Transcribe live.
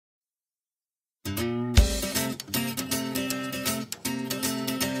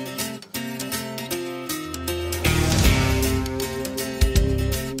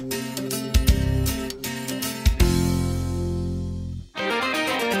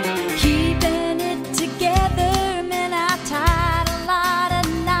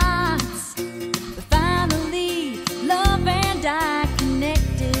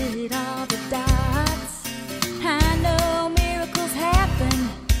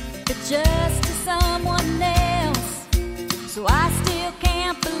just to someone else. So I still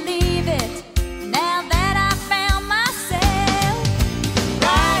can't believe it now that I found myself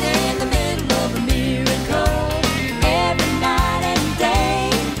right in the middle of a miracle. Every night and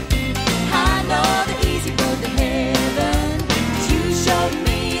day I know the easy road to heaven, 'cause you showed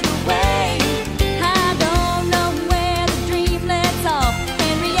me the way. I don't know where the dream lets off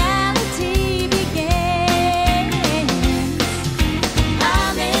and reality begins.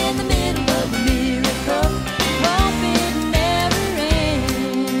 I'm in the middle of a miracle, hope it never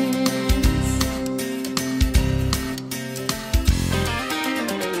ends.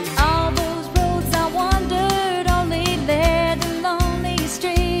 All those roads I wandered only led to lonely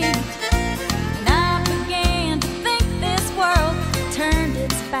streets, and I began to think this world turned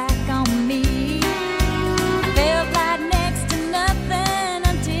its back on me. I felt like next to nothing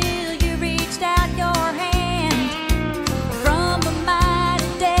until you reached out your hand. From a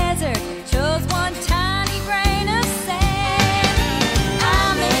mighty desert chose one tiny grain of sand.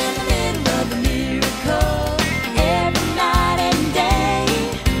 I'm in the middle of a miracle every night and day.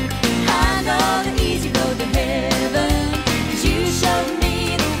 I know the easy road to heaven, 'cause you showed me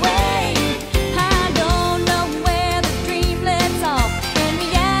the way. I don't know where the dream lets off and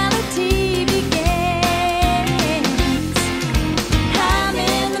reality begins. I'm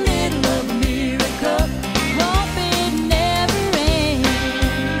in the middle of a miracle, hope it never ends.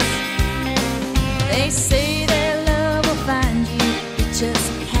 They say that love will find you, it just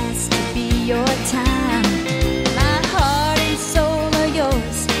has to be your time. My heart and soul are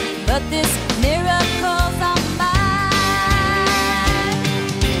yours, but this miracle's on mine.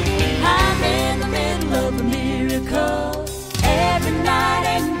 I'm in the middle of a miracle every night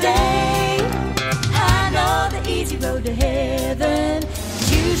and day. I know the easy road to heaven, 'cause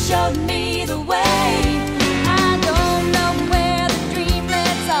you showed me the way. I don't know where the dream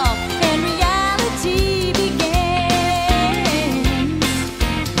lets off and reality begins.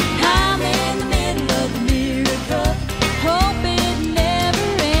 I'm in the middle of a miracle, hope it never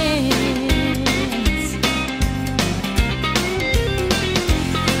ends.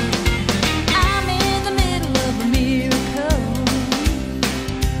 I'm in the middle of a miracle.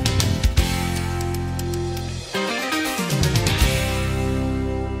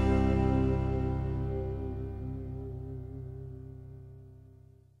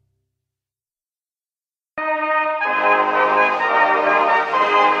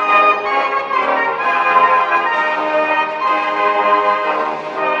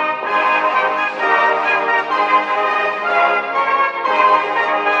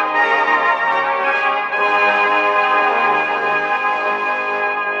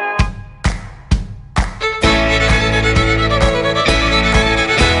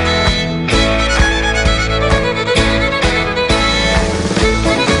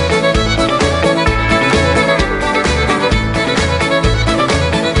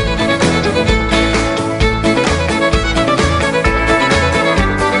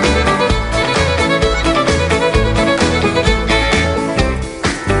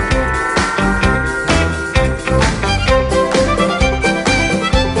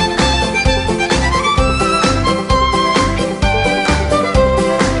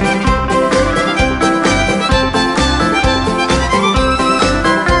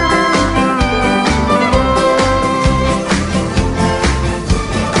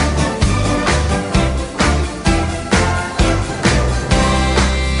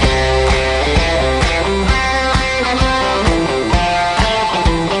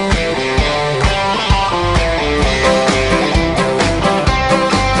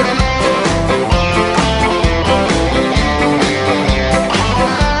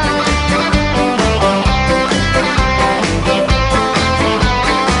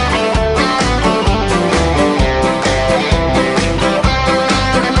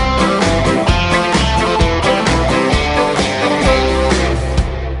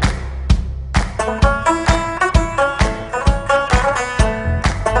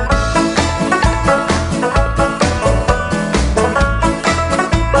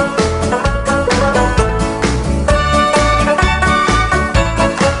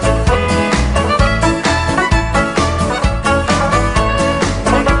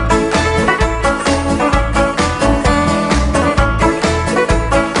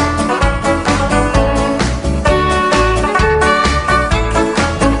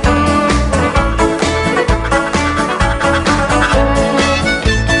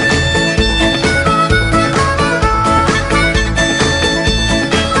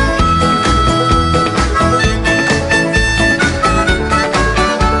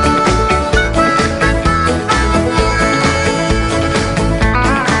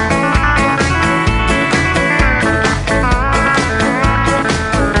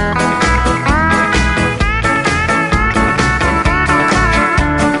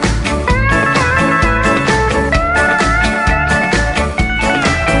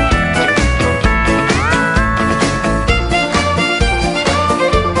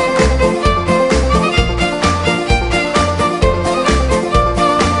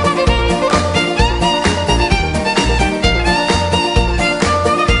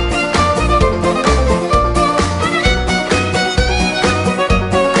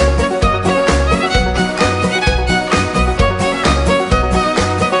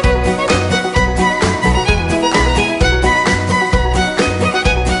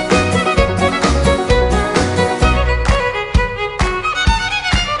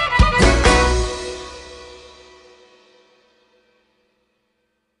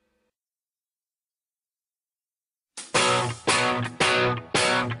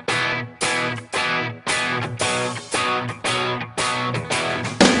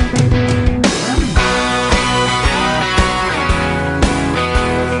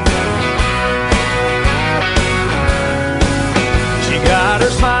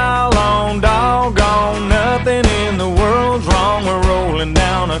 smile on, doggone, nothing in the world's wrong. We're rolling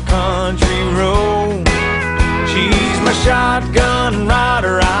down a country road. She's my shotgun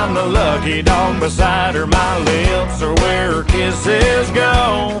rider, I'm the lucky dog beside her. My lips are where her kisses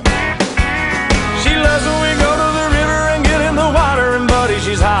go. She loves when we go to the river and get in the water. And buddy,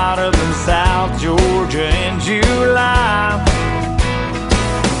 she's hotter than South Georgia in July.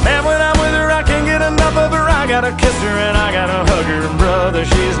 Man, when I'm with her, I can't get enough of her. I gotta kiss her and I gotta hug her. And brother,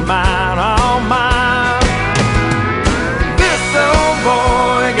 she's mine, all mine. This old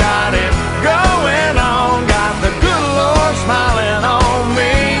boy got it going on, got the good Lord smiling on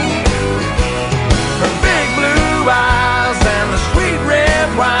me. Her big blue eyes and the sweet red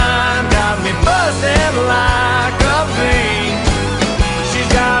wine got me buzzing like a bee. She's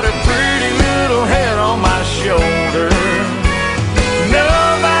got a pretty little head on my shoulder.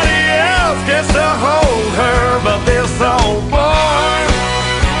 Nobody else gets to hold her but this old boy.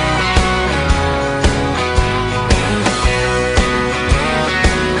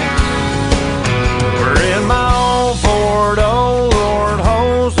 We're in my old Ford, oh Lord,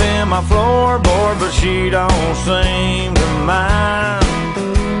 holes in my floorboard, but she don't seem to mind.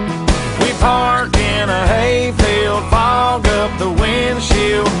 We park in a hayfield, fog up the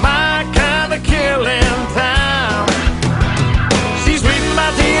windshield, my kind of killing time. She sweetens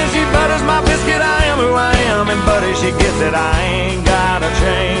my tea and she butters my biscuit. I am who I am, and buddy, she gets it. I ain't gotta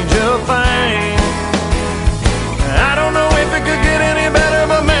change a thing. I don't know if it could get any better,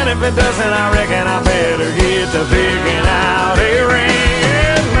 but man, if it doesn't, I reckon I better get to picking out a ring.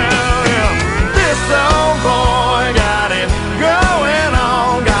 This old boy got it going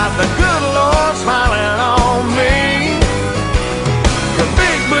on, got the good Lord smiling on me. Her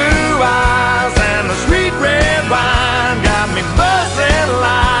big blue eyes and the sweet red wine got me buzzing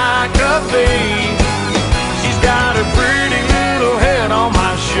like a bee. She's got a pretty little head on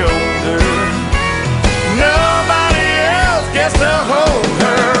my shoulder. Nobody else gets to hold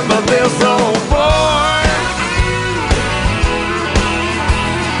her but this old boy.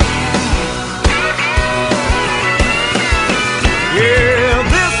 Yeah,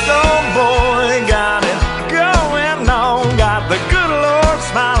 this old boy got it going on, got the good Lord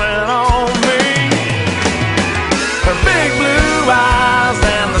smiling on me. Her big blue eyes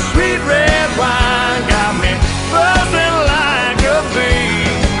and the sweet red wine got me buzzing like a bee.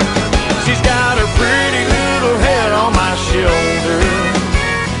 She's got a pretty little head on my shoulder.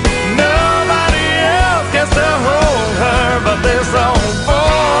 Nobody else gets to hold her but this old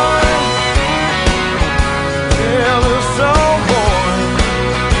boy. Yeah, this old boy.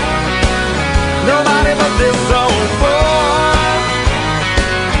 Nobody but this